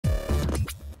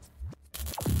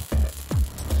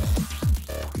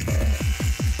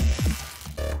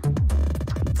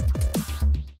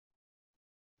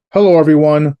Hello,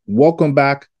 everyone. Welcome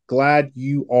back. Glad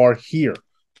you are here.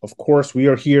 Of course, we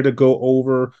are here to go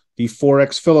over the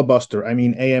Forex filibuster,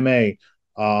 AMA,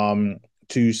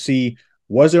 to see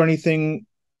was there anything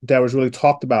that was really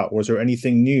talked about? Was there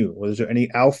anything new? Was there any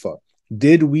alpha?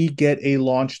 Did we get a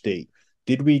launch date?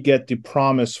 Did we get the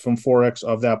promise from Forex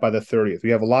of that by the 30th?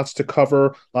 We have lots to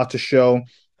cover, lots to show.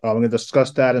 We're going to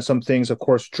discuss that and some things, of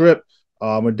course, drip.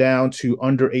 We're down to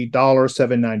under $8,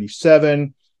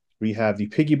 7.97. We have the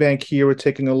piggy bank here we're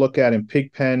taking a look at in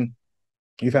Pigpen.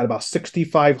 You've had about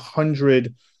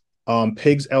 6,500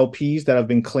 pigs LPs that have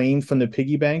been claimed from the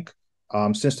piggy bank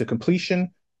since the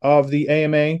completion of the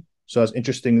AMA. So that's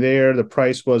interesting there. The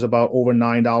price was about over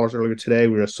 $9 earlier today.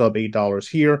 We were sub $8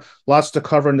 here. Lots to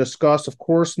cover and discuss. Of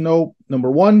course,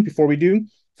 number one, before we do,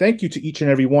 thank you to each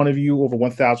and every one of you, over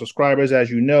 1,000 subscribers.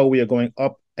 As you know, we are going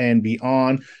up and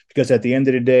beyond because at the end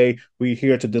of the day, we're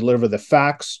here to deliver the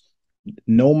facts.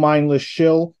 No mindless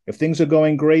shill. If things are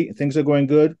going great, if things are going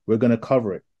good, we're going to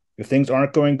cover it. If things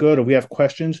aren't going good or we have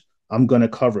questions, I'm going to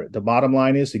cover it. The bottom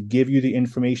line is to give you the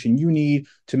information you need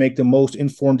to make the most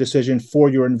informed decision for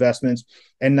your investments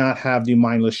and not have the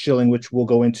mindless shilling, which we'll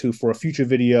go into for a future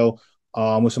video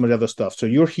with some of the other stuff. So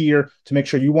you're here to make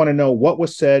sure you want to know what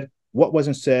was said, what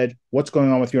wasn't said, what's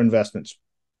going on with your investments.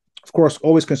 Of course,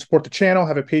 always can support the channel.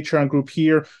 Have a Patreon group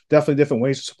here. Definitely different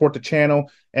ways to support the channel.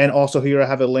 And also here I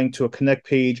have a link to a Connect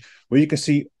page where you can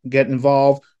get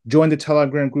involved, join the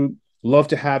Telegram group. Love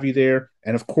to have you there.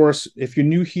 And of course, if you're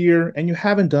new here and you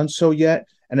haven't done so yet,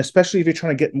 and especially if you're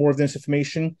trying to get more of this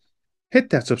information,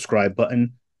 hit that subscribe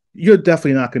button. You're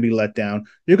definitely not going to be let down.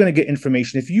 You're going to get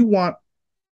information. If you want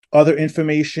other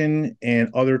information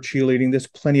and other cheerleading, there's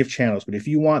plenty of channels. But if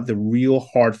you want the real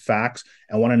hard facts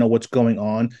and want to know what's going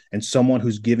on and someone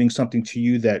who's giving something to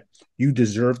you that you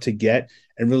deserve to get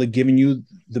and really giving you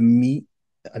the meat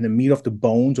and the meat off the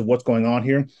bones of what's going on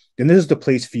here, then this is the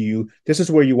place for you. This is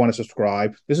where you want to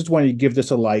subscribe. This is when you give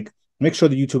this a like. Make sure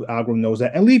the YouTube algorithm knows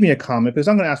that. And leave me a comment because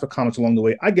I'm going to ask for comments along the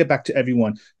way. I get back to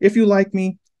everyone. If you like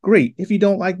me, great. If you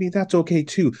don't like me, that's okay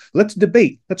too. Let's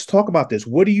debate. Let's talk about this.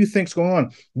 What do you think's going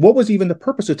on? What was even the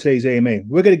purpose of today's AMA?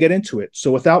 We're going to get into it.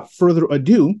 So without further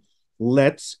ado,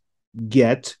 let's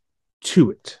get to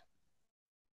it.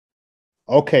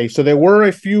 Okay, so there were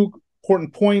a few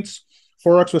important points.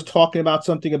 Forex was talking about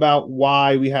something about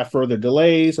why we have further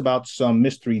delays, about some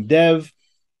mystery dev.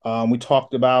 We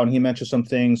talked about, and he mentioned some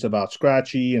things about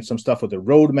Scratchy and some stuff with the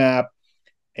roadmap.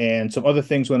 And some other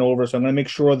things went over. So I'm going to make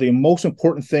sure the most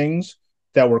important things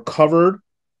that were covered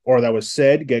or that was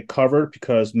said get covered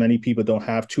because many people don't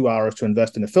have 2 hours to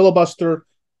invest in a filibuster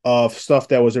of stuff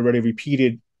that was already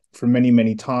repeated for many,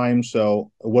 many times. So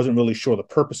I wasn't really sure the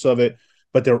purpose of it.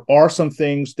 But there are some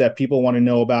things that people want to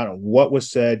know about and what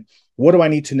was said. What do I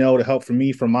need to know to help for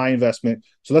me for my investment?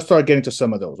 So let's start getting to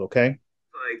some of those, okay?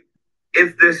 Like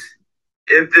if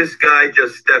this guy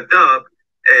just stepped up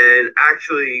and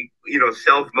actually,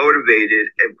 self-motivated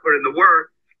and put in the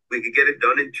work, we could get it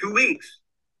done in 2 weeks.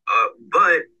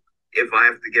 But if I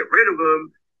have to get rid of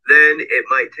him, then it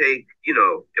might take,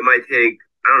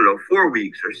 I don't know, 4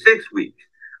 weeks or 6 weeks.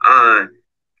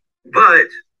 But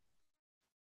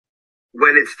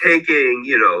when it's taking,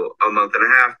 a month and a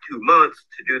half, 2 months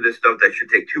to do this stuff that should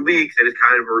take 2 weeks, and it's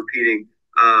kind of a repeating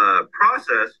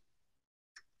process,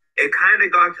 it kind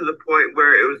of got to the point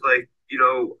where it was like,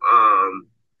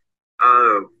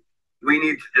 we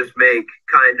need to just make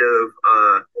kind of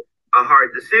a hard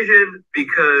decision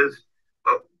because.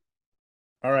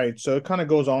 All right. So it kind of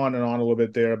goes on and on a little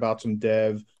bit there about some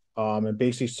dev and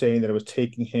basically saying that it was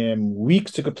taking him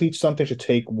weeks to complete something, should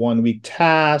take 1 week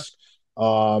task.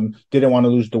 Didn't want to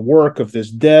lose the work of this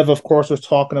dev, of course, was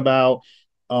talking about.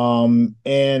 And,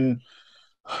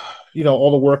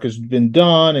 all the work has been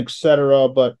done, etc.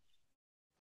 But,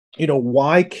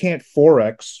 why can't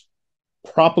Forex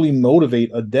properly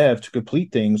motivate a dev to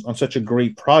complete things on such a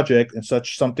great project and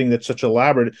such something that's such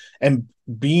elaborate and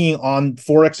being on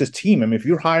Forex's team? I mean, if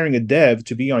you're hiring a dev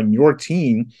to be on your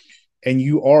team and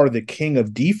you are the king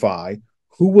of DeFi,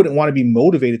 who wouldn't want to be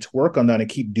motivated to work on that and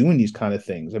keep doing these kind of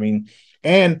things? I mean,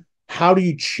 and how do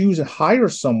you choose and hire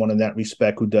someone in that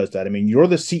respect who does that? I mean, you're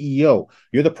the CEO,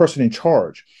 you're the person in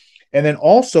charge. And then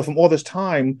also from all this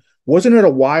time, wasn't it a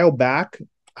while back?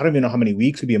 I don't even know how many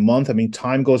weeks, maybe a month. I mean,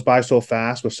 time goes by so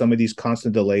fast with some of these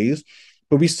constant delays.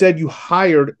 But we said you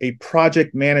hired a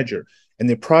project manager, and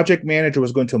the project manager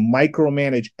was going to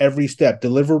micromanage every step,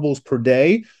 deliverables per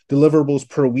day, deliverables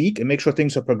per week, and make sure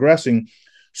things are progressing.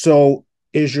 So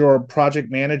is your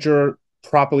project manager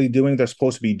properly doing what they're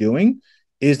supposed to be doing?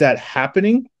 Is that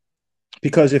happening?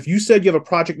 Because if you said you have a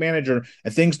project manager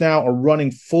and things now are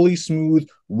running fully smooth,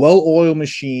 well-oiled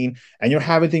machine, and you're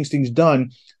having things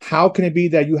done, how can it be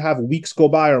that you have weeks go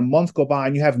by or a month go by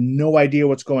and you have no idea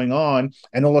what's going on,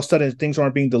 and all of a sudden things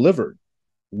aren't being delivered?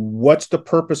 What's the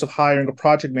purpose of hiring a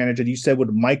project manager that you said would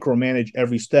micromanage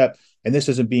every step, and this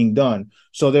isn't being done?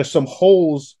 So there's some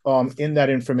holes in that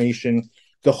information.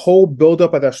 The whole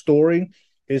buildup of that story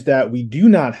is that we do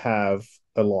not have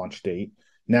a launch date.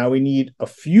 Now we need a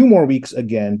few more weeks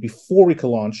again before we can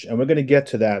launch, and we're going to get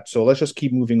to that. So let's just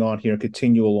keep moving on here and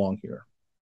continue along here.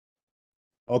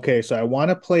 Okay, so I want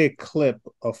to play a clip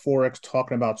of Forex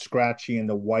talking about Scratchy and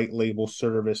the white label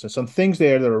service and some things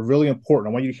there that are really important.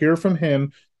 I want you to hear from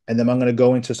him, and then I'm going to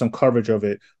go into some coverage of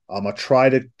it. I'll try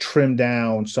to trim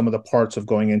down some of the parts of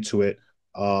going into it.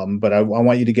 But I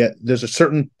want you to get there's a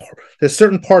certain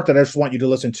part that I just want you to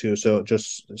listen to. So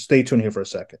just stay tuned here for a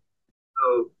second.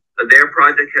 So their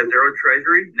project has their own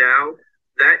treasury. Now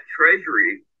that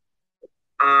treasury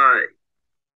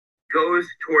goes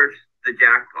towards the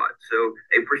jackpot. So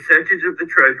a percentage of the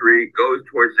treasury goes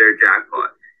towards their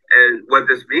jackpot. And what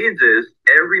this means is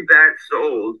every batch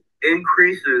sold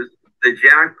increases the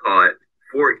jackpot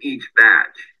for each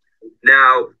batch.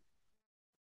 Now,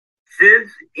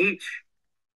 since each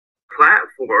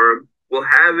platform will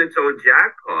have its own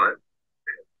jackpot,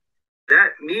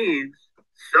 that means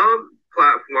some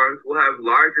platforms will have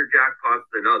larger jackpots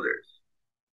than others.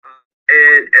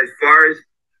 And as far as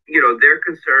they're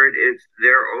concerned, it's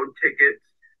their own tickets,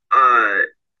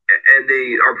 and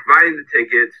they are providing the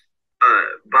tickets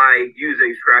by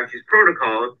using Scratchy's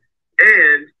protocol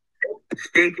and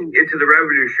staking into the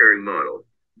revenue sharing model.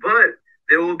 But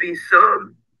there will be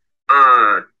some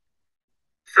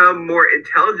more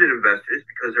intelligent investors,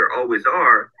 because there always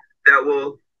are, that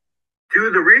will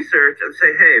do the research and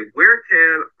say, hey, where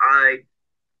can I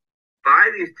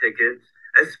buy these tickets?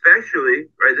 Especially,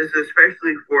 right? This is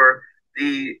especially for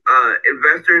the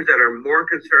investors that are more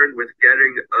concerned with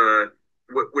getting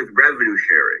with revenue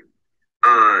sharing.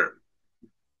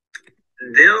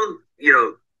 They're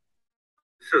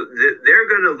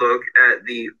going to look at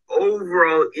the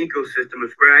overall ecosystem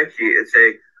of Scratchy and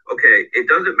say, okay, it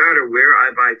doesn't matter where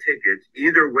I buy tickets.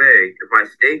 Either way, if I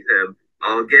stake them,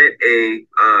 I'll get a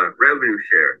revenue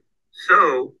share.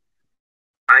 So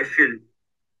I should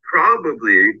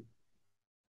probably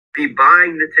be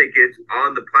buying the tickets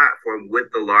on the platform with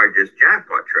the largest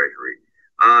jackpot treasury.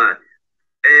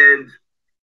 And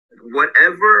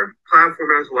whatever platform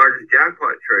has the largest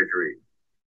jackpot treasury,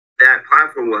 that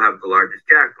platform will have the largest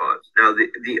jackpots. Now,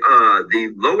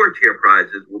 the lower tier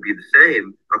prizes will be the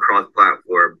same across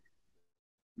platform,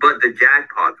 but the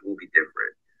jackpots will be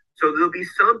different. So there'll be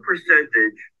some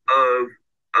percentage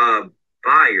of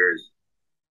buyers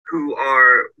who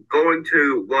are going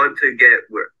to want to get,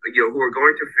 who are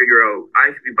going to figure out,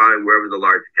 I should be buying wherever the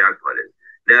largest jackpot is.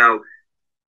 Now,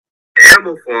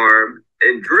 Animal Farm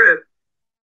and Drip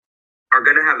are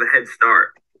going to have a head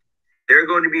start. They're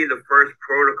going to be the first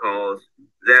protocols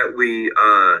that we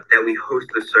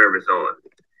host the service on,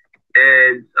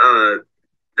 and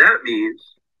that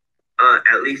means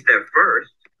at least at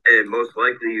first, and most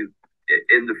likely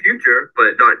in the future,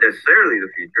 but not necessarily the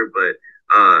future, but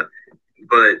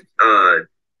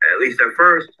at least at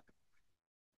first,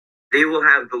 they will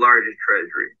have the largest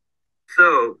treasury.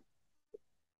 So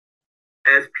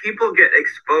as people get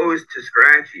exposed to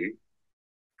Scratchy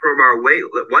from our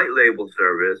white label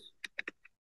service,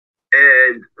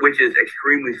 and which is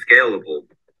extremely scalable,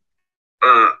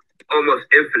 almost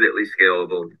infinitely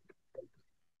scalable,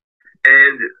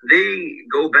 and they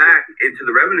go back into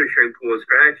the revenue sharing pool of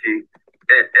Scratchy,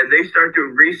 and they start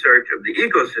doing research of the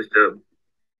ecosystem,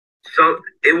 so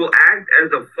it will act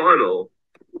as a funnel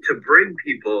to bring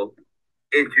people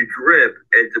into Drip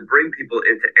and to bring people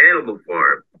into Animal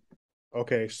Farm.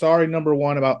 Okay, sorry, number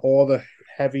one, about all the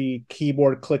heavy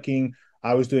keyboard clicking.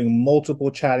 I was doing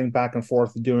multiple chatting back and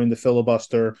forth during the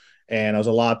filibuster, and there was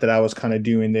a lot that I was kind of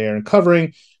doing there and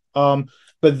covering.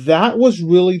 But that was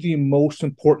really the most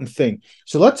important thing.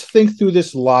 So let's think through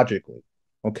this logically,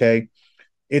 okay?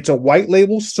 It's a white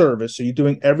label service, so you're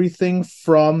doing everything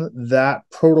from that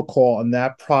protocol and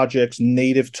that project's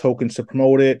native tokens to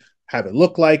promote it, have it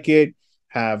look like it,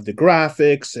 have the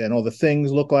graphics and all the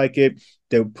things look like it.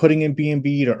 They're putting in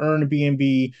BNB to earn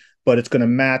BNB, but it's going to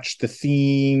match the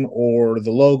theme or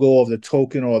the logo of the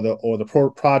token or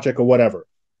the project or whatever.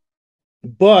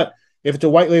 But if it's a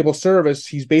white label service,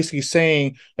 he's basically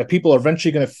saying that people are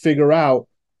eventually going to figure out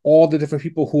all the different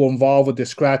people who are involved with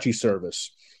this Scratchy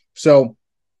service. So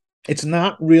it's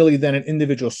not really then an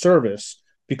individual service,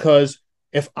 because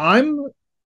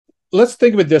let's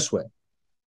think of it this way.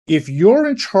 if you're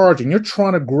in charge and you're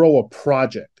trying to grow a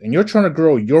project and you're trying to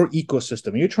grow your ecosystem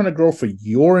and you're trying to grow for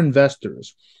your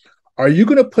investors, are you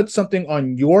going to put something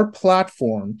on your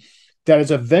platform that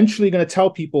is eventually going to tell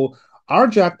people our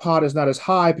jackpot is not as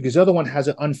high because the other one has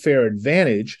an unfair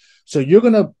advantage? So you're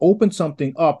going to open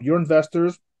something up, your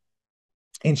investors,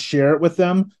 and share it with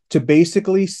them to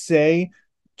basically say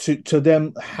to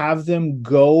them, have them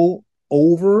go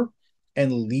over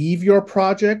and leave your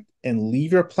project and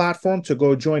leave your platform to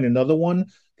go join another one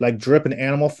like Drip and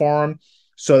Animal Farm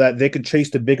so that they could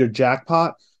chase the bigger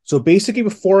jackpot. So basically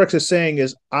what Forex is saying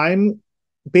is I'm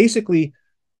basically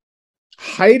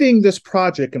hiding this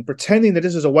project and pretending that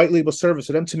this is a white label service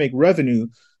for them to make revenue.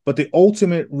 But the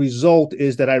ultimate result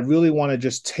is that I really want to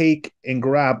just take and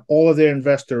grab all of their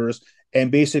investors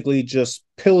and basically just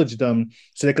pillage them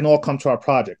so they can all come to our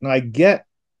project. Now, I get,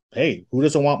 hey, who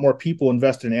doesn't want more people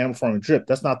invested in Animal Farm and Drip?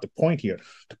 That's not the point here.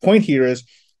 The point here is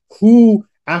who,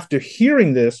 after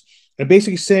hearing this, and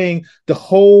basically saying the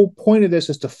whole point of this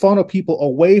is to funnel people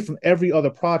away from every other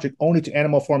project only to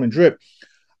Animal Farm and Drip.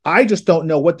 I just don't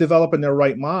know what developer in their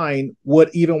right mind would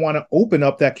even want to open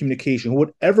up that communication, who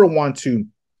would ever want to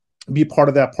be part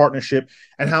of that partnership,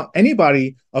 and how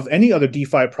anybody of any other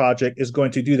DeFi project is going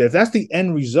to do that. If that's the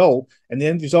end result, and the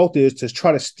end result is to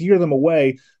try to steer them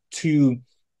away to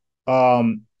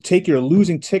take your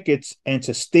losing tickets and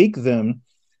to stake them,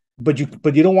 but you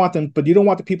don't want them, but you don't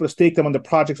want the people to stake them on the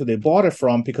projects that they bought it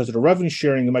from because of the revenue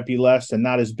sharing. It might be less and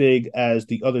not as big as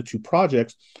the other two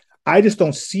projects. I just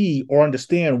don't see or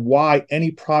understand why any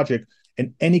project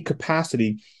in any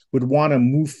capacity would want to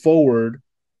move forward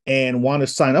and want to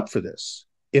sign up for this.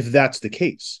 If that's the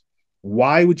case,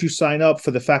 why would you sign up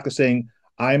for the fact of saying,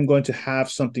 I'm going to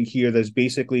have something here that's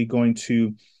basically going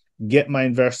to get my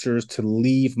investors to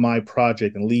leave my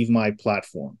project and leave my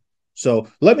platform? So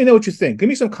let me know what you think. Give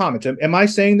me some comments. Am I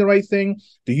saying the right thing?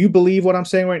 Do you believe what I'm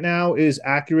saying right now is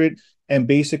accurate? And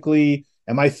basically,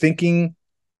 am I thinking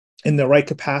in the right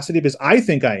capacity? Because I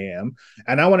think I am.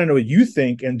 And I want to know what you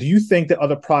think. And do you think that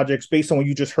other projects, based on what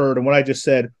you just heard and what I just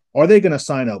said, are they going to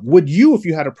sign up? Would you, if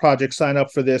you had a project, sign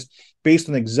up for this based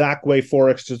on the exact way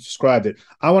Forex just described it?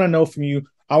 I want to know from you.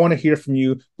 I want to hear from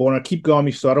you, but I want to keep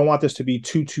going, so I don't want this to be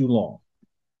too long.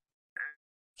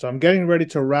 So I'm getting ready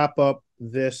to wrap up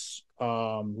this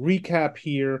recap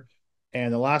here.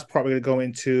 And the last part we're going to go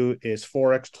into is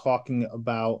Forex talking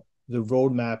about the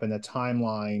roadmap and the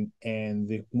timeline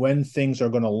and when things are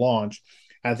going to launch.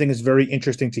 And I think it's very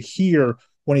interesting to hear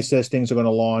when he says things are going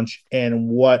to launch and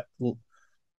what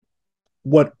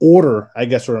order, I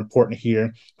guess, are important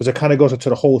here, because it kind of goes into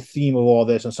the whole theme of all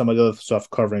this and some of the other stuff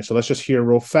covering. So let's just hear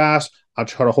real fast. I'll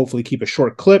try to hopefully keep a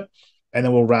short clip, and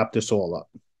then we'll wrap this all up.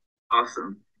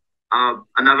 Awesome.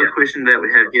 Another question that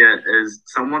we have here is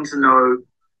someone wants to know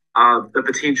the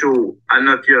potential, I don't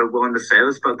know if you're willing to say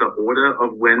this, but the order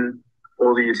of when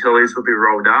all the utilities will be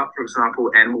rolled out, for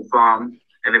example, Animal Farm,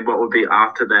 and then what would be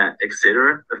after that,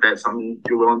 etc. If that's something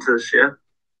you're willing to share.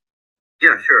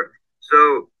 Yeah, sure.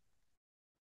 So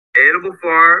Animal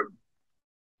Farm,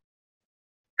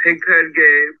 Pigpen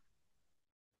Game,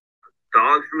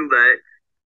 Dogs Roulette,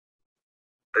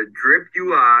 a Drip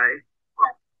UI,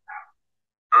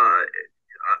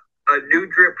 a new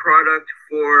drip product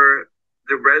for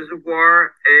the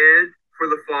reservoir and for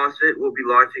the faucet will be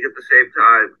launching at the same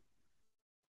time.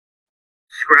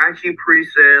 Scratchy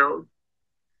pre-sale,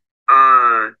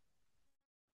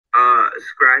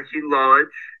 Scratchy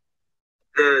launch.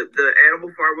 The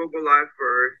Animal Farm will go live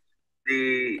first.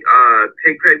 The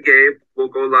Pigpen Game will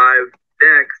go live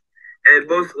next, and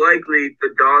most likely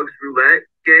the Dogs Roulette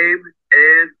game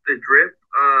and the Drip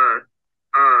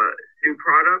new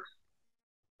products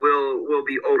will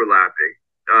be overlapping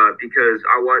because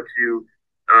I want to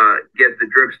get the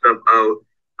Drip stuff out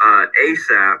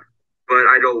ASAP, but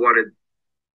I don't want to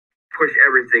push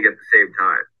everything at the same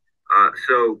time.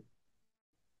 So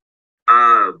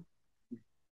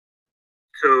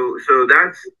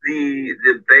that's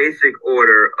the basic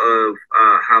order of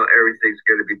how everything's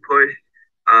going to be pushed.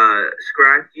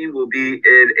 Scratchy will be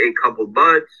in a couple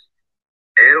months.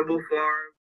 Animal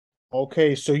Farm.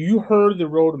 Okay, so you heard the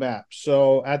roadmap.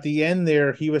 So at the end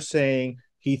there, he was saying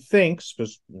he thinks,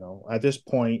 because at this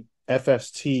point,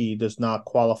 FST does not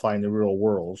qualify in the real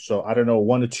world. So I don't know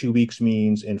 1 to 2 weeks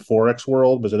means in Forex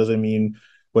world, because it doesn't mean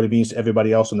what it means to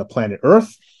everybody else on the planet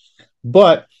Earth.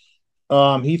 But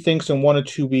he thinks in 1 or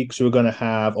 2 weeks we're going to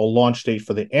have a launch date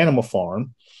for the Animal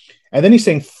Farm. And then he's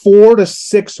saying 4 to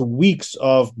 6 weeks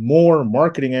of more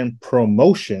marketing and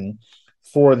promotion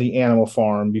for the Animal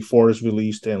Farm before it's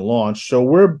released and launched. So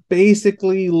we're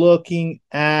basically looking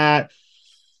at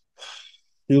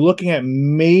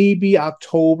maybe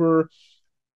October,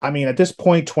 I mean, at this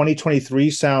point, 2023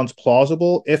 sounds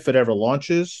plausible. If it ever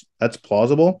launches, that's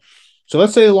plausible. So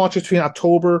let's say it launches between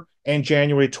October and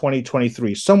January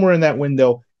 2023, somewhere in that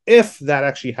window, if that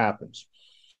actually happens.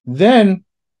 Then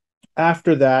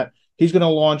after that, he's going to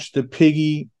launch the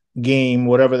piggy game,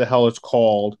 whatever the hell it's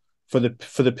called, for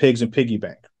the pigs and piggy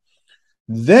bank.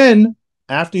 Then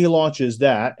after he launches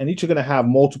that, and each are going to have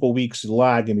multiple weeks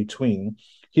lag in between,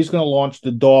 he's going to launch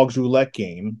the dogs roulette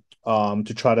game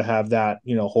to try to have that,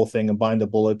 whole thing and bind the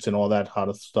bullets and all that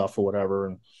hot stuff or whatever.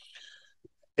 And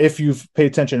if you've paid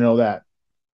attention, you know that.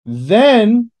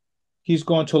 Then he's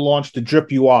going to launch the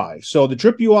Drip UI. So the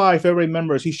Drip UI, if everybody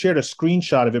remembers, he shared a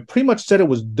screenshot of it, pretty much said it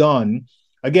was done.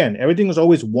 Again, everything was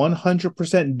always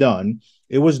 100% done.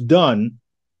 It was done.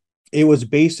 It was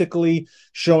basically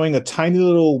showing a tiny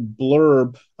little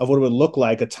blurb of what it would look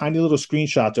like, a tiny little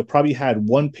screenshot. So it probably had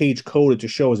one page coded to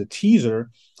show as a teaser.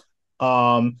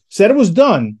 Said it was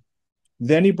done.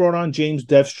 Then he brought on James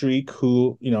Devstreak,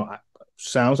 who,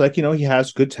 sounds like, he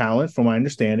has good talent from my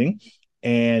understanding,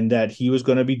 and that he was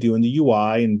going to be doing the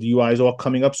UI, and the UI is all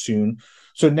coming up soon.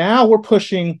 So now we're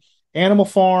pushing Animal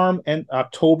Farm and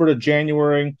October to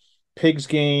January, Pigs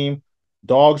Game,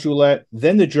 Dogs Roulette,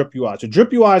 then the Drip UI. So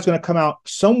Drip UI is going to come out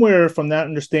somewhere from that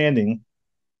understanding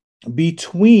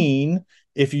between,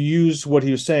 if you use what he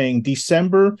was saying,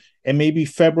 December and maybe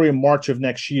February and March of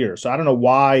next year. So I don't know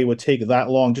why it would take that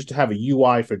long just to have a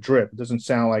UI for Drip. It doesn't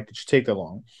sound like it should take that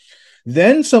long.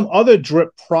 Then some other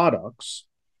Drip products.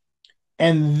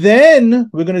 And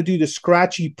then we're going to do the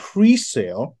Scratchy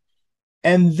pre-sale.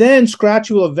 And then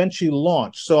Scratchy will eventually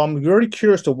launch. So I'm very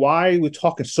curious to why we're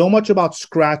talking so much about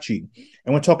Scratchy,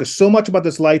 and we're talking so much about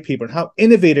this light paper and how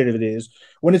innovative it is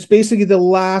when it's basically the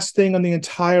last thing on the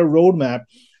entire roadmap.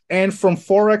 And from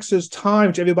Forex's time,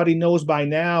 which everybody knows by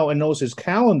now and knows his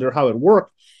calendar, how it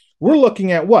worked, we're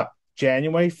looking at what?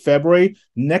 January, February,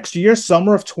 next year,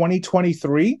 summer of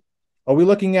 2023? Are we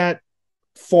looking at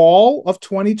fall of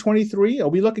 2023? Are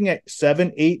we looking at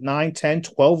 7, 8, 9, 10,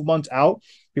 12 months out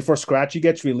before Scratchy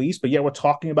gets released, but yet we're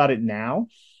talking about it now?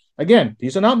 Again,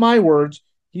 these are not my words.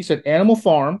 He said Animal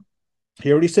Farm.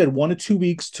 He already said 1 to 2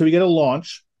 weeks till we get a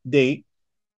launch date.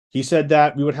 He said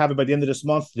that we would have it by the end of this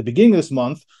month, the beginning of this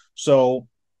month. So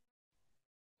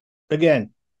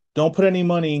again, don't put any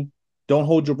money, don't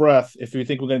hold your breath if you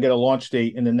think we're going to get a launch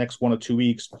date in the next 1 or 2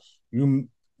 weeks. You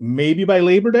maybe by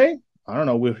Labor Day, I don't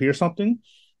know, we'll hear something.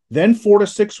 Then 4 to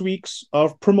 6 weeks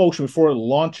of promotion before it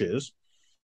launches.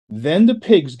 Then the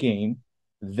Pigs game.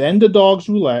 Then the Dogs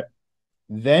Roulette.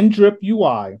 Then Drip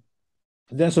UI.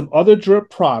 Then some other Drip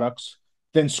products.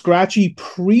 Then Scratchy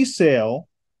pre-sale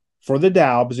for the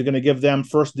DAO, because they're going to give them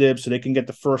first dibs so they can get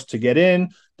the first to get in,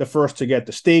 the first to get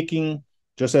the staking.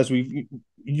 Just as you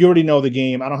already know the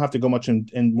game. I don't have to go much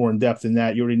more in depth than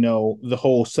that. You already know the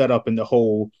whole setup and the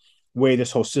whole way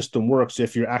this whole system works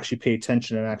if you actually pay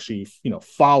attention and actually,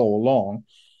 follow along.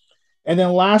 And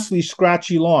then lastly,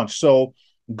 Scratchy launch. So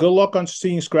good luck on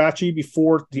seeing Scratchy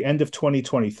before the end of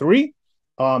 2023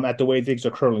 at the way things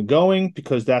are currently going,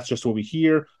 because that's just what we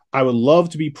hear. I would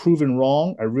love to be proven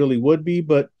wrong. I really would be.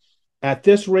 But at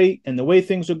this rate and the way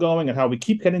things are going and how we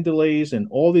keep getting delays and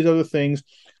all these other things,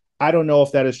 I don't know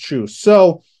if that is true.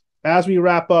 So as we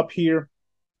wrap up here,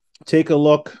 take a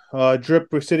look. Drip,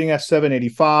 we're sitting at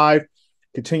 785.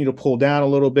 Continue to pull down a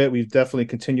little bit. We've definitely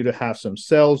continued to have some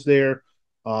sells there.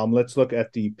 Let's look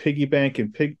at the piggy bank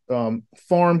and pig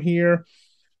farm here.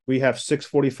 We have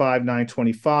 645,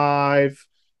 925.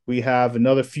 We have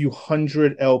another few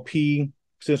hundred LP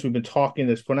since we've been talking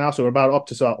this for now. So we're about up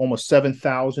to almost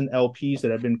 7,000 LPs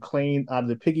that have been claimed out of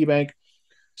the piggy bank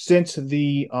since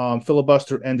the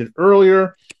filibuster ended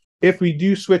earlier. If we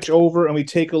do switch over and we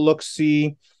take a look,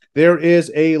 see, there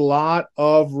is a lot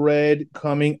of red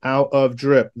coming out of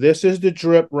Drip. This is the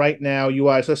Drip right now, you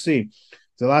guys. Let's see.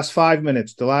 The last 5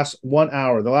 minutes, the last 1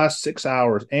 hour, the last 6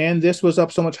 hours. And this was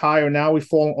up so much higher. Now we've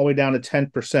fallen all the way down to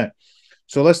 10%.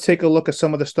 So let's take a look at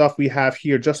some of the stuff we have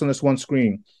here just on this one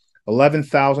screen.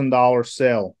 $11,000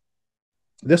 sale.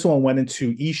 This one went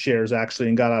into eShares actually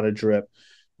and got out of Drip.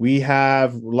 We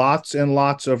have lots and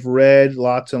lots of red,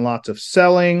 lots and lots of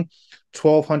selling.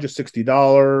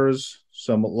 $1,260.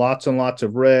 Some lots and lots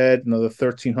of red. Another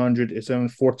 $1,300. It's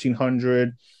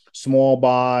 $1,400. Small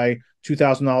buy.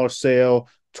 $2,000 sale.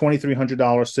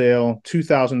 $2,300 sale.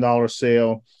 $2,000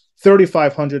 sale.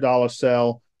 $3,500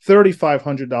 sell.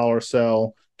 $3,500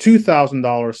 sell.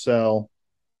 $2,000 sell.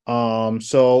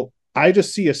 So I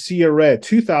just see a sea of red.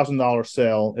 $2,000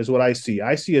 sale is what I see.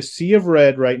 I see a sea of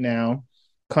red right now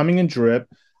coming in Drip.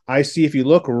 I see, if you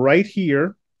look right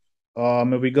here,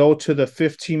 if we go to the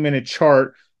 15-minute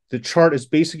chart, the chart is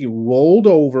basically rolled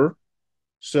over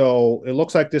So it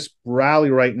looks like this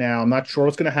rally right now, I'm not sure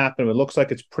what's going to happen. It looks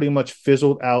like it's pretty much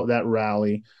fizzled out, that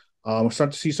rally. We're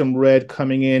starting to see some red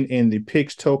coming in the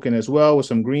PIGS token as well with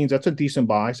some greens. That's a decent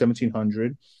buy,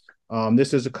 1700.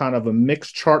 This is a kind of a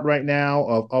mixed chart right now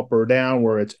of up or down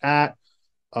where it's at.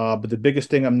 But the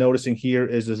biggest thing I'm noticing here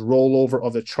is this rollover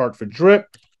of the chart for drip.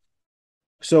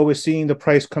 So we're seeing the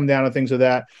price come down and things of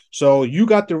that. So you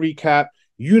got the recap.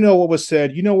 You know what was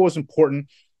said. You know what was important.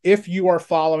 If you are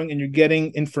following and you're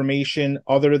getting information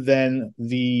other than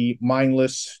the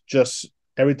mindless, just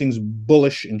everything's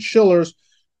bullish and shillers,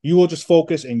 you will just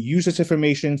focus and use this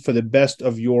information for the best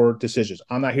of your decisions.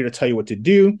 I'm not here to tell you what to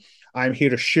do. I'm here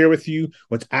to share with you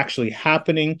what's actually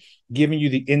happening, giving you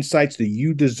the insights that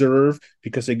you deserve,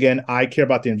 because again, I care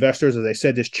about the investors. As I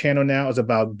said, this channel now is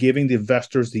about giving the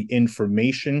investors the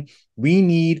information. We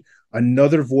need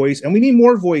another voice, and we need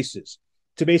more voices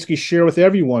to basically share with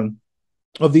everyone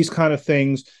of these kind of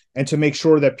things, and to make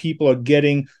sure that people are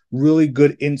getting really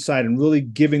good insight and really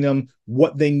giving them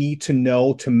what they need to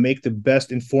know to make the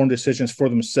best informed decisions for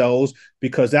themselves,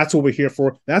 because that's what we're here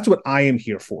for. That's what I am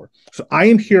here for. So I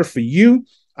am here for you.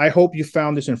 I hope you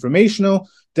found this informational.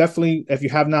 Definitely, if you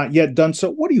have not yet done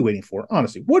so, what are you waiting for?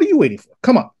 Honestly, what are you waiting for?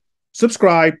 Come on,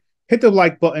 subscribe, hit the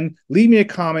like button, leave me a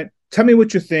comment, tell me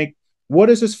what you think. What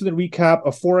is this for the recap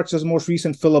of Forex's most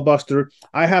recent filibuster?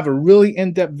 I have a really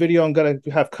in-depth video I'm going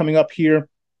to have coming up here.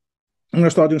 I'm going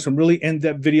to start doing some really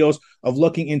in-depth videos of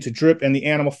looking into drip and the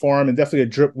animal farm, and definitely a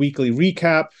drip weekly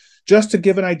recap, just to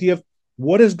give an idea of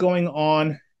what is going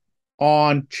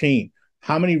on chain.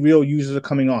 How many real users are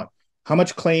coming on? How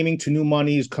much claiming to new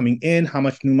money is coming in? How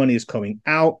much new money is coming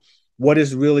out? What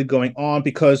is really going on?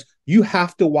 Because you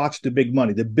have to watch the big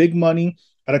money. The big money,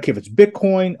 I don't care if it's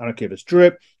Bitcoin, I don't care if it's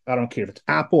drip, I don't care if it's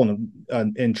Apple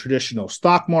in traditional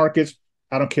stock markets,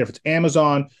 I don't care if it's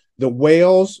Amazon. The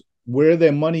whales, where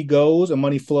their money goes and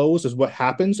money flows is what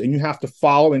happens, and you have to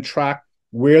follow and track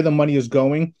where the money is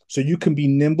going so you can be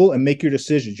nimble and make your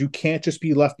decisions. You can't just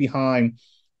be left behind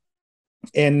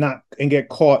and get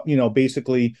caught,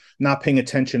 basically not paying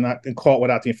attention, and caught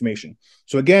without the information.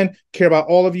 So again, care about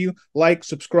all of you. Like,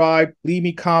 subscribe, leave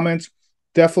me comments.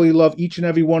 Definitely love each and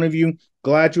every one of you.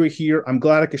 Glad you're here. I'm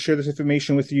glad I could share this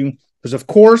information with you, because of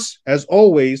course, as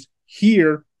always,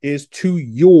 here is to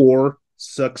your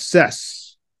success.